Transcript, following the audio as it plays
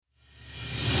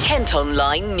Kent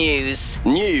Online News.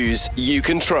 News you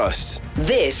can trust.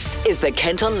 This is the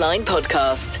Kent Online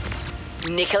Podcast.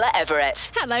 Nicola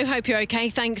Everett. Hello, hope you're okay.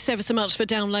 Thanks ever so much for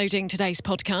downloading today's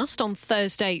podcast on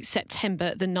Thursday,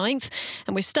 September the 9th.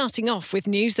 And we're starting off with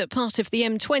news that part of the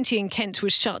M20 in Kent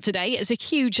was shut today as a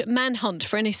huge manhunt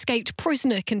for an escaped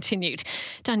prisoner continued.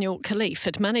 Daniel Khalife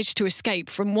had managed to escape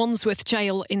from Wandsworth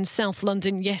Jail in South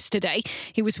London yesterday.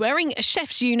 He was wearing a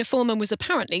chef's uniform and was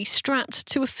apparently strapped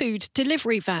to a food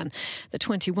delivery van. The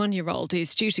 21-year-old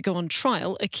is due to go on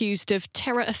trial, accused of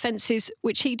terror offences,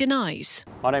 which he denies.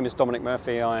 My name is Dominic Murphy.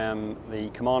 I am the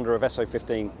commander of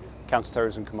SO15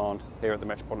 Counter-Terrorism Command here at the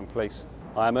Metropolitan Police.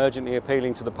 I am urgently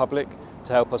appealing to the public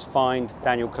to help us find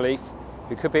Daniel Khalife,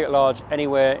 who could be at large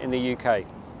anywhere in the UK.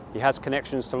 He has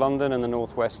connections to London and the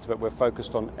North West, but we're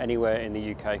focused on anywhere in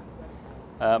the UK.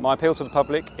 My appeal to the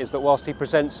public is that whilst he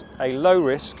presents a low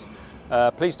risk,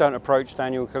 please don't approach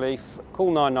Daniel Khalife.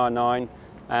 Call 999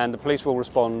 and the police will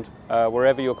respond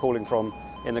wherever you're calling from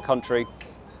in the country.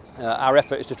 Our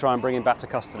effort is to try and bring him back to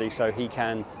custody so he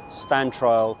can stand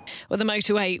trial. Well, the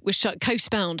motorway was shut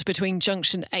coastbound between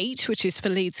Junction 8, which is for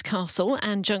Leeds Castle,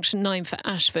 and Junction 9 for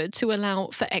Ashford to allow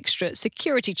for extra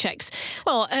security checks.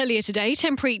 Well, earlier today,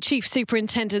 Temporary Chief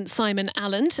Superintendent Simon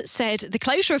Alland said the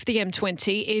closure of the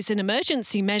M20 is an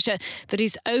emergency measure that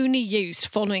is only used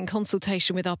following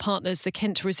consultation with our partners, the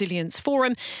Kent Resilience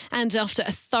Forum, and after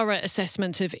a thorough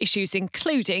assessment of issues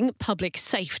including public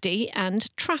safety and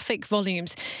traffic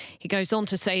volumes. He goes on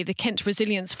to say the Kent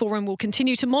Resilience Forum will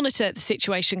continue to monitor the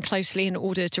situation closely in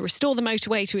order to restore the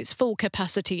motorway to its full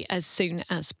capacity as soon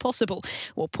as possible.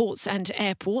 Well, ports and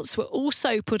airports were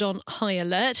also put on high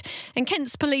alert, and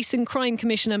Kent's Police and Crime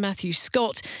Commissioner Matthew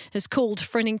Scott has called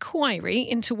for an inquiry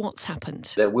into what's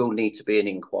happened. There will need to be an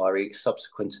inquiry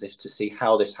subsequent to this to see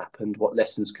how this happened, what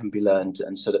lessons can be learned,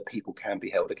 and so that people can be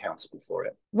held accountable for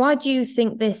it. Why do you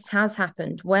think this has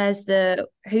happened?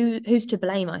 Who's to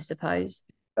blame, I suppose?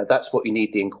 That's what you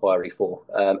need the inquiry for.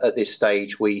 At this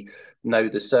stage, we know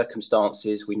the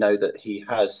circumstances. We know that he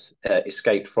has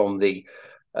escaped from the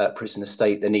prison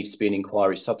estate. There needs to be an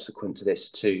inquiry subsequent to this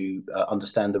to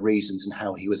understand the reasons and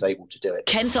how he was able to do it.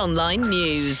 Kent Online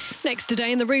News. Next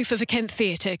today, the roof of a Kent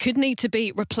theatre could need to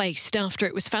be replaced after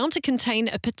it was found to contain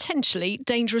a potentially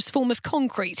dangerous form of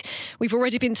concrete. We've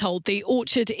already been told the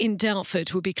Orchard in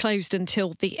Dartford will be closed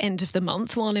until the end of the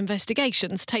month while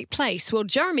investigations take place. Well,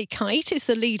 Jeremy Kite is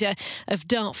the leader of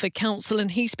Dartford Council,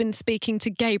 and he's been speaking to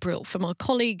Gabriel from our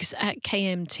colleagues at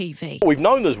KMTV. We've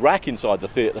known there's rack inside the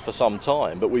theatre for some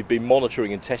time, but we've been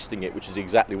monitoring and testing it, which is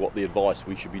exactly what the advice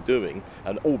we should be doing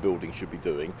and all buildings should be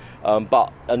doing.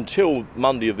 But until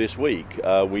Monday of this week,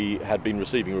 we had been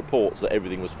receiving reports that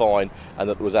everything was fine and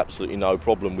that there was absolutely no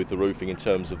problem with the roofing in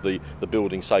terms of the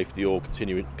building safety or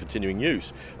continuing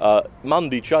use.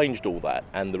 Monday changed all that,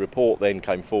 and the report then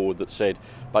came forward that said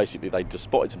basically they just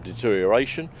spotted some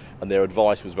deterioration, and their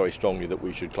advice was very strongly that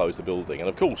we should close the building. And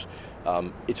of course,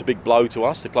 it's a big blow to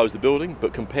us to close the building,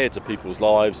 but compared to people's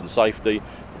lives and safety,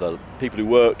 the people who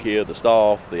work here, the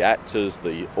staff, the actors,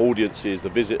 the audiences, the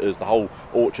visitors, the whole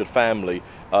Orchard family,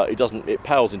 it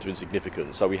pales into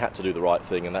insignificance. So we had to do the right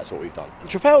thing, and that's what we've done.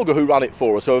 Trafalgar, who run it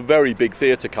for us, are a very big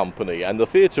theatre company, and the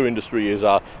theatre industry is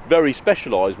a very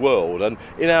specialised world. And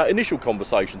in our initial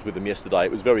conversations with them yesterday,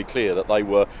 it was very clear that they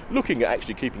were looking at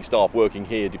actually keeping staff working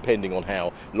here depending on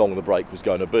how long the break was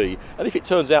going to be. And if it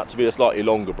turns out to be a slightly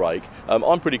longer break,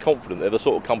 I'm pretty confident they're the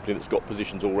sort of company that's got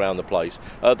positions all around the place.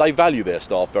 They value their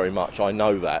staff very much, I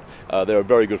know that. They're a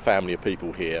very good family of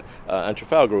people here, and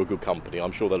Trafalgar are a good company.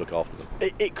 I'm sure they'll look after them.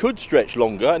 It could stretch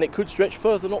longer, and it could stretch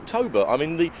further than October. I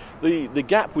mean, the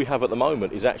gap we have at the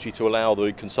moment is actually to allow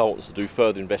the consultants to do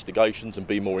further investigations and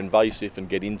be more invasive and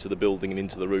get into the building and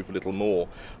into the roof a little more.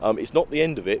 It's not the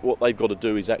end of it. What they've got to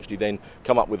do is actually then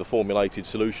come up with a formulated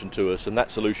solution to us, and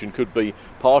that solution could be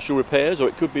partial repairs, or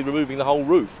it could be removing the whole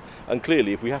roof. And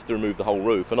clearly, if we have to remove the whole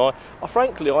roof, and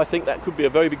I think that could be a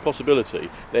very big possibility,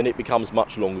 then it becomes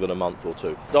much longer than a month or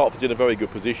two. Dartford's in a very good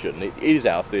position. It is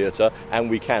our theatre, and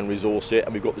we can resource it,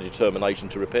 and we've got the determination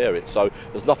to repair it. So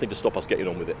there's nothing to stop us getting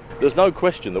on with it. There's no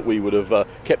question that we would have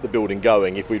kept the building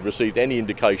going if we'd received any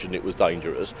indication it was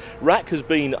dangerous. RAC has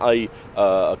been a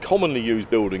commonly used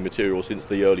building material since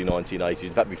the early 1980s.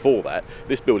 In fact, before that,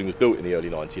 this building was built in the early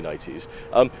 1980s.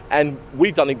 And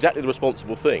we've done exactly the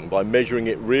responsible thing by measuring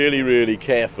it really, really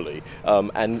carefully.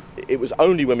 And it was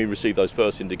only when we received those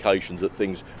first indications that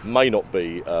things may not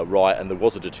be right and there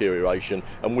was a deterioration,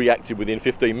 and we acted within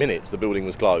 15 minutes. The building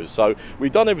was closed. So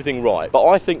we've done everything right. But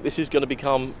I think this is going to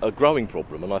become a growing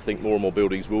problem, and I think more and more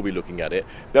buildings will be looking at it.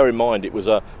 Bear in mind, it was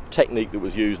a technique that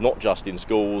was used not just in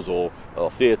schools or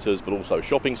theatres, but also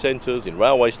shopping centres, in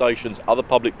railway stations, other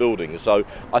public buildings. So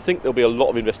I think there'll be a lot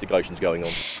of investigations going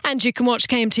on. And you can watch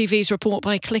KMTV's report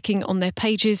by clicking on their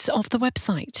pages of the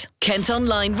website. Kent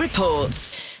Online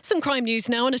reports. Some crime news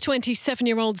now, and a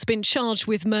 27-year-old's been charged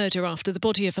with murder after the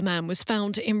body of a man was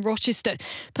found in Rochester.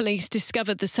 Police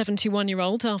discovered the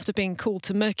 71-year-old after being called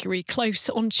to Mercury Close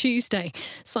on Tuesday.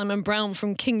 Simon Brown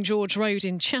from King George Road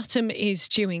in Chatham is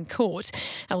due in court.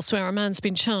 Elsewhere, a man's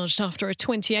been charged after a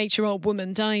 28-year-old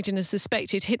woman died in a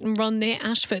suspected hit-and-run near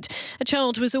Ashford. A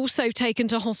child was also taken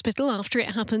to hospital after it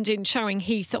happened in Charing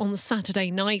Heath on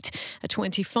Saturday night. A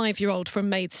 25-year-old from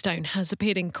Maidstone has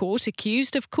appeared in court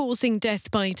accused of causing death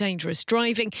by dangerous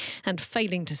driving and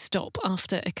failing to stop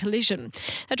after a collision.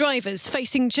 A driver's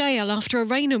facing jail after a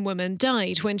Raynham woman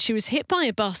died when she was hit by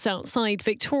a bus outside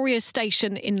Victoria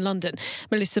Station in London.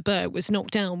 Melissa Burr was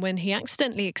knocked down when he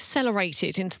accidentally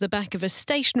accelerated into the back of a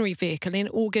stationary vehicle in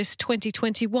August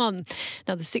 2021.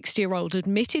 Now, the 60-year-old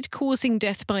admitted causing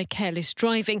death by careless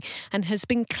driving and has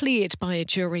been cleared by a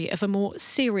jury of a more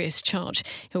serious charge.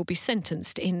 He'll be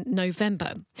sentenced in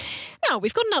November. Now,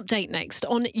 we've got an update next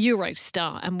on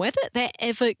Eurostar and whether they're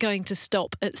ever going to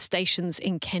stop at stations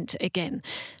in Kent again.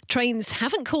 Trains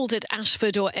haven't called at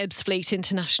Ashford or Ebbsfleet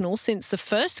International since the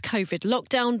first COVID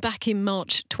lockdown back in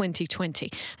March 2020.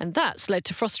 And that's led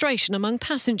to frustration among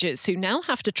passengers who now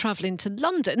have to travel into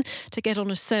London to get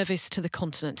on a service to the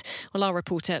continent. Well, our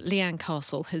reporter Leanne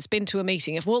Castle has been to a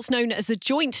meeting of what's known as the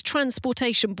Joint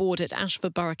Transportation Board at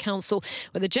Ashford Borough Council,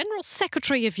 where the General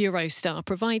Secretary of Eurostar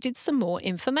provided some more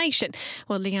information.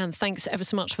 Well, Leanne, thanks ever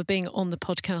so much for being on the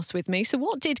podcast with me. So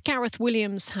what did Gareth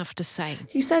Williams have to say?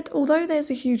 He said, although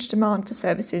there's a huge demand for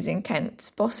services in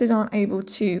Kent, bosses aren't able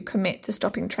to commit to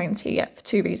stopping trains here yet for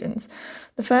two reasons.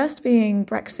 The first being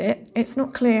Brexit. It's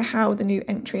not clear how the new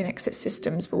entry and exit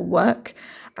systems will work,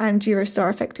 and Eurostar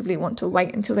effectively want to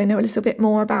wait until they know a little bit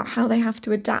more about how they have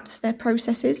to adapt their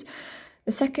processes.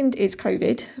 The second is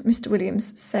COVID. Mr.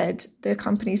 Williams said the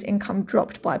company's income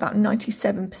dropped by about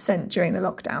 97% during the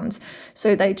lockdowns,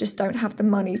 so they just don't have the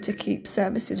money to keep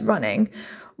services running.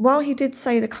 While he did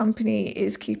say the company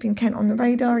is keeping Kent on the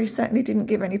radar, he certainly didn't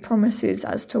give any promises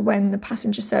as to when the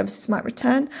passenger services might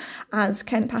return, as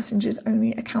Kent passengers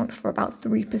only account for about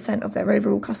 3% of their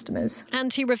overall customers.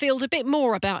 And he revealed a bit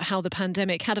more about how the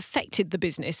pandemic had affected the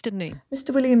business, didn't he?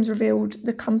 Mr. Williams revealed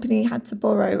the company had to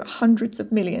borrow hundreds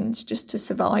of millions just to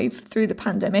survive through the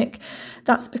pandemic.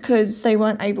 That's because they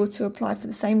weren't able to apply for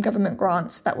the same government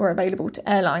grants that were available to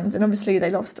airlines, and obviously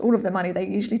they lost all of the money they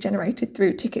usually generated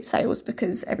through ticket sales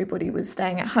because everybody was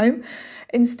staying at home.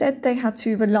 Instead, they had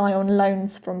to rely on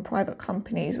loans from private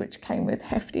companies, which came with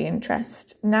hefty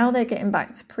interest. Now they're getting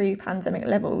back to pre-pandemic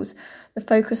levels. The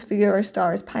focus for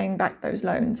Eurostar is paying back those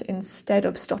loans instead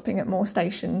of stopping at more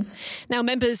stations. Now,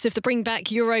 members of the Bring Back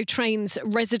Eurotrains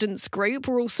residents group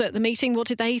were also at the meeting. What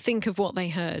did they think of what they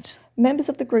heard? Members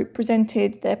of the group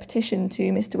presented their petition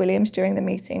to Mr. Williams during the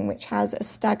meeting, which has a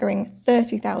staggering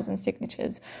 30,000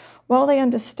 signatures. While they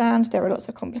understand there are lots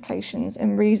of complications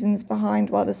and reasons behind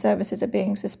why the services are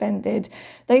being suspended,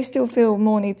 they still feel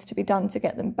more needs to be done to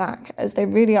get them back, as they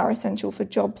really are essential for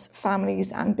jobs,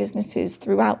 families and businesses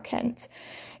throughout Kent.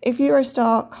 If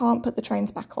Eurostar can't put the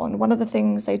trains back on, one of the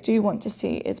things they do want to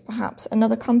see is perhaps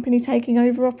another company taking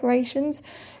over operations.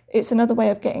 It's another way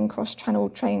of getting cross-channel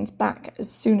trains back as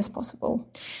soon as possible.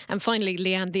 And finally,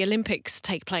 Leanne, the Olympics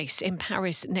take place in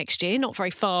Paris next year, not very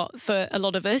far for a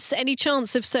lot of us. Any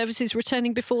chance of services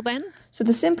returning before then? So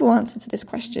the simple answer to this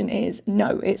question is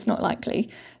no, it's not likely.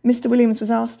 Mr. Williams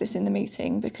was asked this in the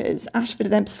meeting because Ashford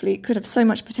and Ebbsfleet could have so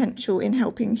much potential in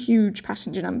helping huge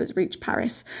passenger numbers reach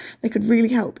Paris. They could really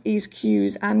help ease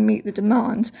queues and meet the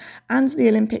demand. And the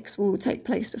Olympics will take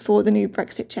place before the new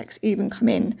Brexit checks even come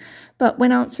in. But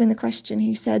when answering the question,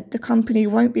 he said the company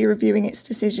won't be reviewing its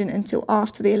decision until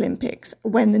after the Olympics,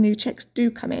 when the new checks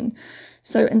do come in.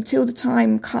 So until the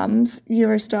time comes,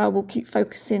 Eurostar will keep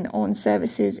focusing on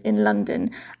services in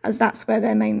London, as that's where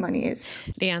their main money is.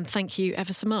 Leanne, thank you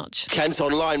ever so much. Kent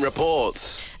Online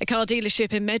reports. A car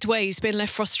dealership in Medway's been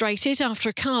left frustrated after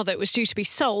a car that was due to be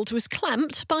sold was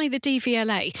clamped by the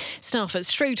DVLA. Staff at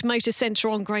Shrewd Motor Centre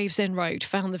on Gravesend Road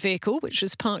found the vehicle, which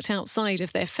was parked outside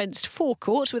of their fenced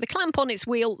forecourt with a clamp on its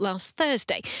wheel last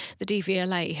Thursday. The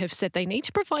DVLA have said they need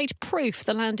to provide proof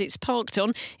the land it's parked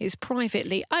on is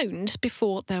privately owned before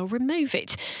before they'll remove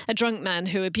it. A drunk man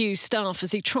who abused staff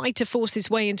as he tried to force his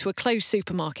way into a closed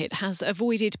supermarket has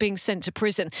avoided being sent to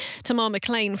prison. Tamar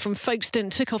McLean from Folkestone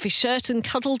took off his shirt and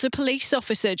cuddled a police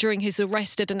officer during his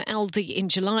arrest at an Aldi in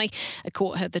July. A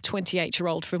court heard the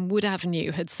 28-year-old from Wood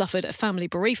Avenue had suffered a family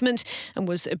bereavement and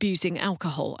was abusing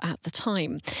alcohol at the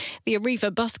time. The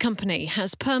Arriva bus company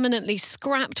has permanently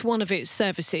scrapped one of its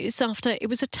services after it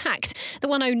was attacked. The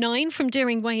 109 from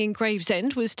Deering Way in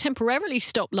Gravesend was temporarily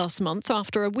stopped last month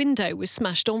after a window was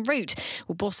smashed en route.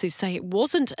 Well, bosses say it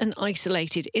wasn't an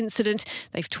isolated incident.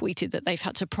 They've tweeted that they've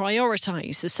had to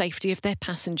prioritise the safety of their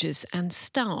passengers and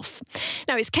staff.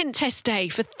 Now, it's Kent Test Day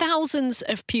for thousands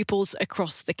of pupils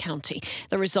across the county.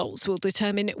 The results will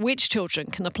determine which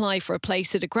children can apply for a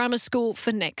place at a grammar school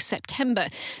for next September.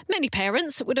 Many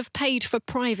parents would have paid for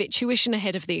private tuition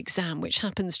ahead of the exam, which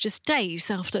happens just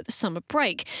days after the summer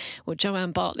break. Well,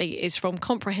 Joanne Bartley is from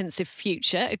Comprehensive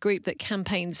Future, a group that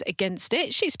campaigns against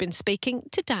it. She's been speaking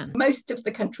to Dan. Most of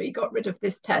the country got rid of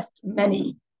this test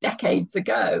many decades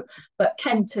ago, but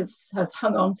Kent has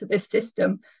hung on to this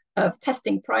system of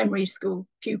testing primary school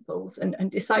pupils and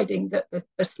deciding that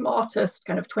the smartest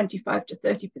kind of 25 to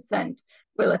 30%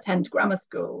 will attend grammar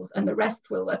schools and the rest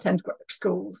will attend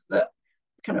schools that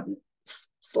kind of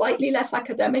slightly less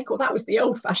academic, or that was the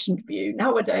old-fashioned view.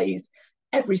 Nowadays,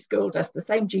 every school does the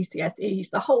same GCSEs.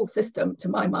 The whole system, to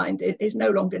my mind, is no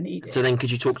longer needed. So then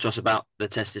could you talk to us about the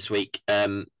test this week,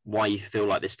 why you feel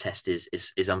like this test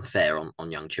is unfair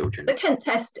on young children? The Kent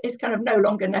test is kind of no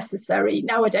longer necessary.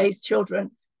 Nowadays,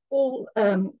 children all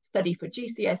study for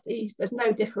GCSEs. There's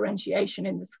no differentiation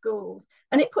in the schools.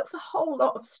 And it puts a whole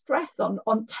lot of stress on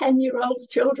 10-year-old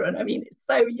children. I mean, it's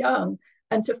so young.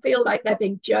 And to feel like they're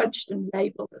being judged and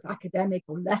labelled as academic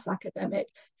or less academic,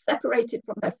 separated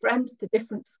from their friends to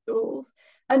different schools.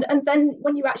 And then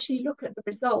when you actually look at the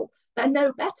results, they're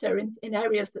no better in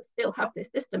areas that still have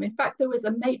this system. In fact, there was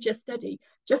a major study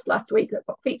just last week that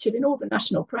got featured in all the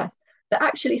national press that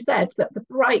actually said that the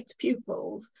bright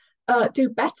pupils do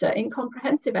better in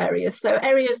comprehensive areas. So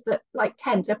areas that, like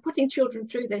Kent, are putting children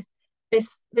through this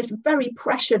very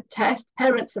pressured test.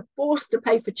 Parents are forced to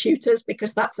pay for tutors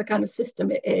because that's the kind of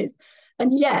system it is.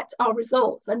 And yet our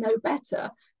results are no better.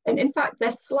 And in fact,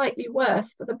 they're slightly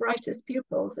worse for the brightest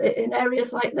pupils in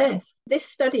areas like this. This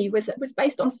study was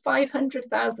based on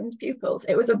 500,000 pupils.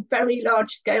 It was a very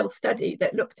large scale study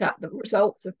that looked at the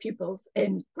results of pupils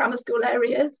in grammar school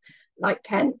areas like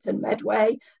Kent and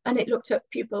Medway, and it looked at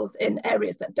pupils in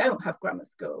areas that don't have grammar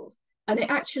schools. And it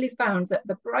actually found that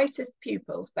the brightest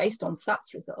pupils, based on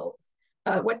SATs results,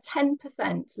 were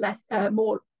 10%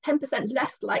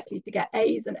 less likely to get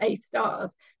A's and A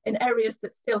stars in areas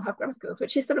that still have grammar schools,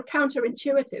 which is sort of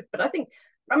counterintuitive. But I think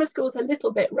grammar schools a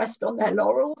little bit rest on their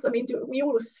laurels. I mean, we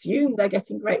all assume they're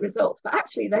getting great results, but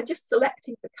actually they're just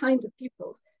selecting the kind of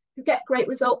pupils who get great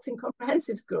results in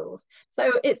comprehensive schools.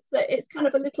 So it's kind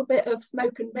of a little bit of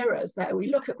smoke and mirrors there. We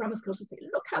look at grammar schools and say,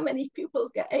 look how many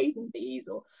pupils get A's and B's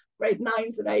or grade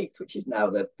 9s and 8s, which is now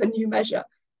the new measure.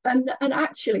 And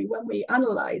actually, when we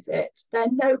analyse it, they're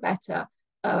no better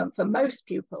for most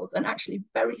pupils and actually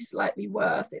very slightly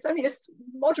worse. It's only a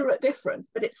moderate difference,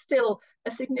 but it's still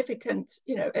a significant,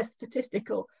 a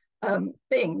statistical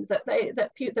thing that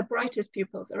the brightest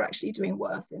pupils are actually doing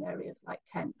worse in areas like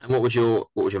Kent. And what would your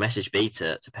message be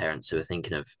to parents who are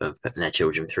thinking of putting their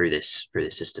children through this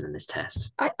system and this test?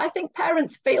 I think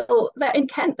parents feel that in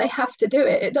Kent they have to do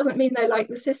it. It doesn't mean they like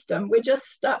the system. We're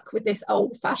just stuck with this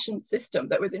old-fashioned system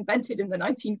that was invented in the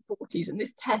 1940s, and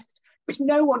this test, which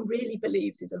no one really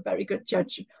believes is a very good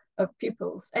judge of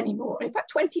pupils anymore. In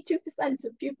fact, 22%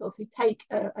 of pupils who take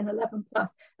an 11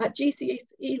 plus at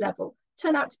GCSE level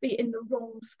turn out to be in the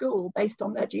wrong school based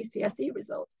on their GCSE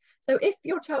results. So if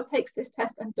your child takes this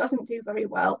test and doesn't do very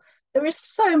well, there is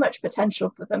so much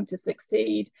potential for them to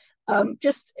succeed.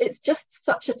 It's just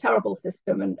such a terrible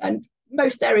system, and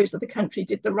most areas of the country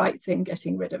did the right thing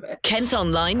getting rid of it. Kent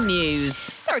Online News.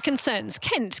 There are concerns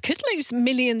Kent could lose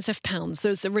millions of pounds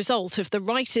as a result of the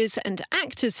writers' and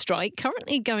actors' strike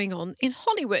currently going on in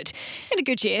Hollywood. In a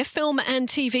good year, film and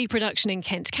TV production in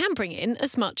Kent can bring in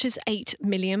as much as £8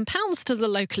 million to the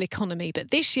local economy,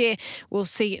 but this year we'll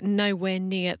see nowhere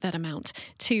near that amount.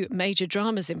 2 major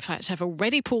dramas, in fact, have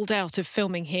already pulled out of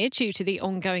filming here due to the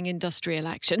ongoing industrial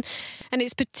action, and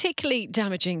it's particularly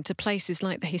damaging to places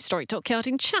like the historic dockyard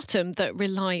in Chatham that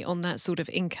rely on that sort of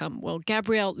income. Well,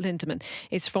 Gabrielle Lindemann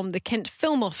is from the Kent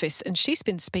Film Office and she's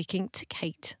been speaking to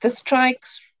Kate. The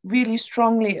strikes really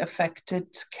strongly affected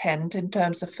Kent in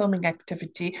terms of filming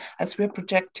activity, as we're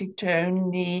projecting to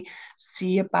only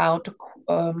see about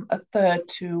a third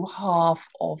to half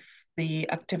of the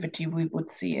activity we would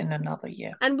see in another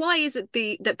year. And why is it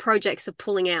that projects are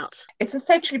pulling out? It's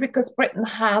essentially because Britain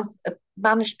has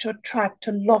managed to attract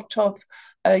a lot of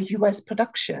US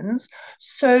productions.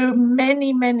 So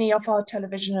many of our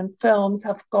television and films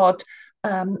have got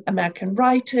American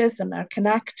writers, American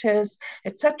actors,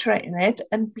 etc. in it.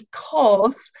 And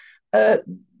because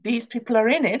these people are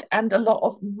in it, and a lot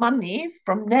of money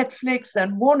from Netflix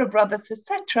and Warner Brothers,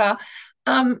 etc.,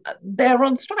 they're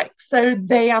on strike. So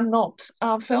they are not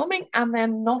filming, and they're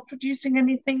not producing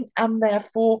anything, and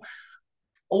therefore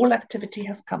all activity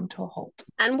has come to a halt.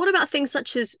 And what about things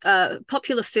such as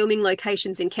popular filming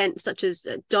locations in Kent, such as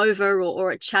Dover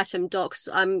or at Chatham Docks?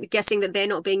 I'm guessing that they're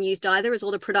not being used either as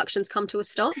all the productions come to a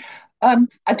stop?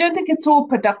 I don't think it's all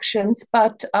productions,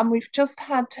 but we've just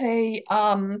had a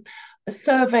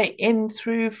survey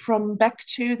through from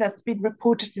Beck2 that's been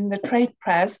reported in the trade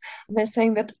press, and they're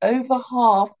saying that over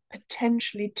half,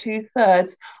 potentially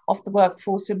 2/3 of the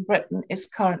workforce in Britain is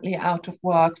currently out of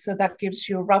work. So that gives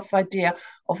you a rough idea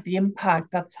of the impact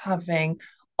that's having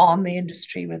on the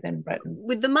industry within Britain.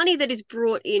 With the money that is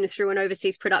brought in through an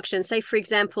overseas production, say, for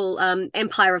example,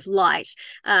 Empire of Light,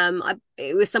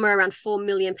 it was somewhere around £4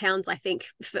 million, I think,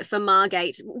 for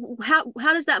Margate. How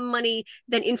does that money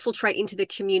then infiltrate into the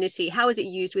community? How is it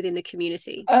used within the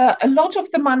community? A lot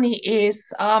of the money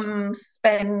is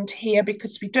spent here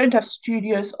because we don't have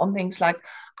studios on things like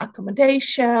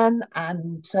accommodation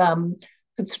and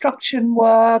construction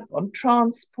work, on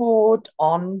transport,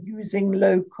 on using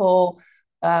local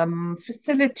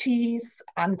facilities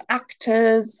and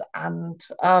actors and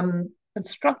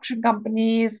construction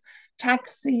companies,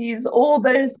 taxis, all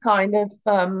those kind of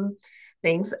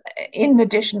things, in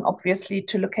addition, obviously,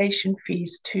 to location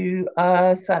fees to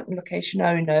certain location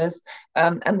owners,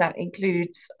 and that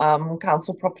includes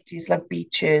council properties like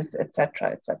beaches,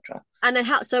 etc., etc. And then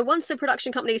once the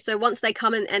production company, once they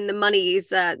come in and the money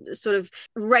is sort of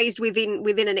raised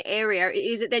within an area,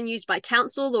 is it then used by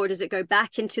council, or does it go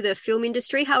back into the film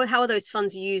industry? How are those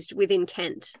funds used within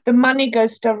Kent? The money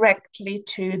goes directly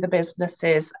to the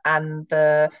businesses and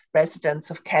the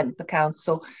residents of Kent, the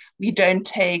council. We don't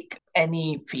take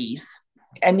any fees.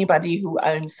 Anybody who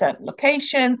owns certain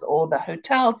locations or the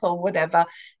hotels or whatever,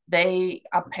 they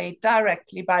are paid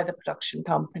directly by the production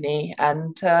company,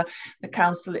 and the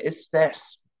council is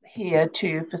here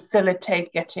to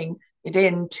facilitate getting it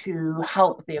in to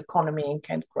help the economy in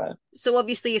Kent grow. So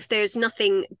obviously, if there's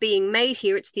nothing being made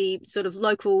here, it's the sort of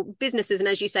local businesses, and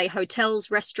as you say,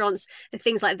 hotels, restaurants,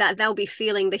 things like that, they'll be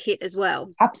feeling the hit as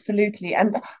well. Absolutely.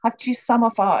 And actually some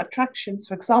of our attractions,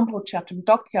 for example, Chatham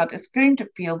Dockyard is going to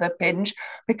feel the pinch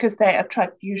because they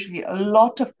attract usually a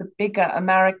lot of the bigger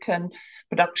American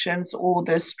productions or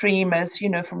the streamers,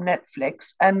 from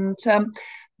Netflix. And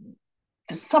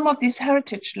some of these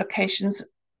heritage locations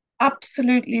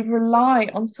absolutely rely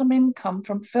on some income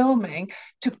from filming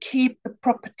to keep the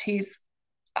properties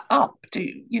up,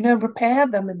 to repair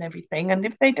them and everything, and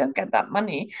if they don't get that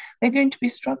money, they're going to be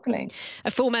struggling.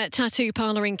 A former tattoo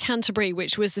parlour in Canterbury,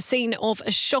 which was the scene of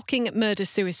a shocking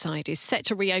murder-suicide, is set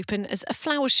to reopen as a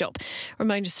flower shop.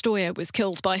 Ramona Stoyer was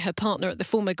killed by her partner at the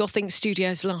former Gothing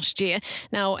Studios last year.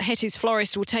 Now Hetty's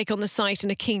florist will take on the site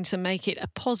and are keen to make it a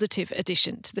positive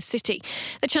addition to the city.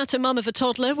 The Chatham mum of a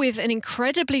toddler with an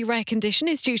incredibly rare condition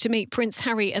is due to meet Prince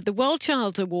Harry at the World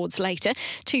Child Awards later.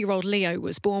 2-year-old Leo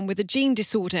was born with a gene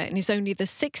disorder and is only the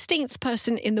 16th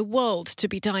person in the world to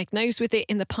be diagnosed with it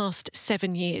in the past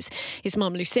 7 years. His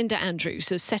mum, Lucinda Andrews,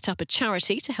 has set up a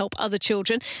charity to help other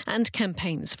children and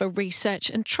campaigns for research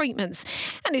and treatments.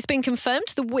 And it's been confirmed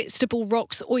the Whitstable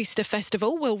Rocks Oyster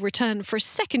Festival will return for a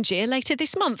second year later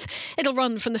this month. It'll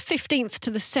run from the 15th to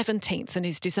the 17th and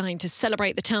is designed to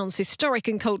celebrate the town's historic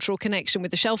and cultural connection with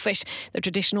the shellfish. The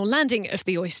traditional landing of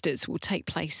the oysters will take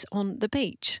place on the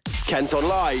beach. Kent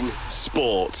Online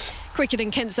Sport.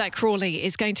 Cricketing Kent Zach Crawley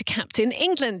is going to captain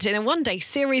England in a one-day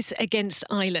series against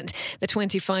Ireland. The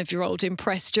 25-year-old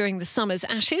impressed during the summer's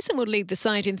Ashes and will lead the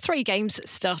side in 3 games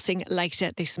starting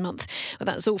later this month. Well,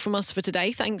 that's all from us for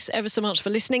today. Thanks ever so much for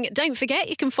listening. Don't forget,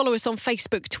 you can follow us on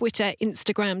Facebook, Twitter,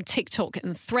 Instagram, TikTok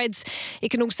and Threads. You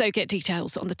can also get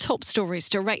details on the top stories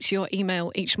direct to your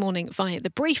email each morning via The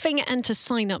Briefing. And to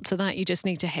sign up to that, you just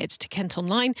need to head to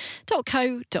kentonline.co.uk.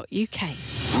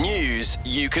 News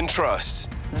you can trust.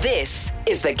 This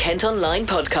is the Kent Online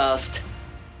Podcast.